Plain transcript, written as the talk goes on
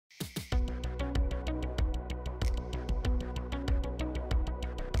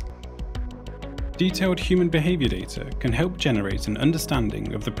Detailed human behavior data can help generate an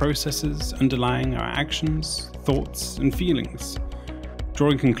understanding of the processes underlying our actions, thoughts, and feelings.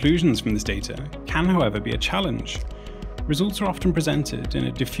 Drawing conclusions from this data can, however, be a challenge. Results are often presented in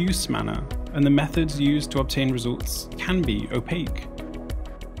a diffuse manner, and the methods used to obtain results can be opaque.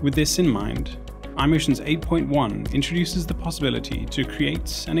 With this in mind, iMotions 8.1 introduces the possibility to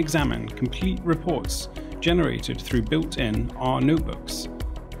create and examine complete reports generated through built-in R notebooks.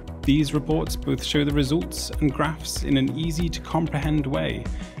 These reports both show the results and graphs in an easy-to-comprehend way,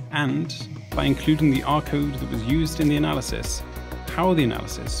 and, by including the R code that was used in the analysis, how the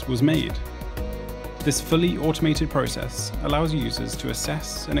analysis was made. This fully automated process allows users to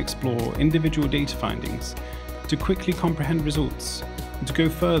assess and explore individual data findings, to quickly comprehend results, and to go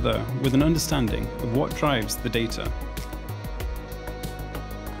further with an understanding of what drives the data.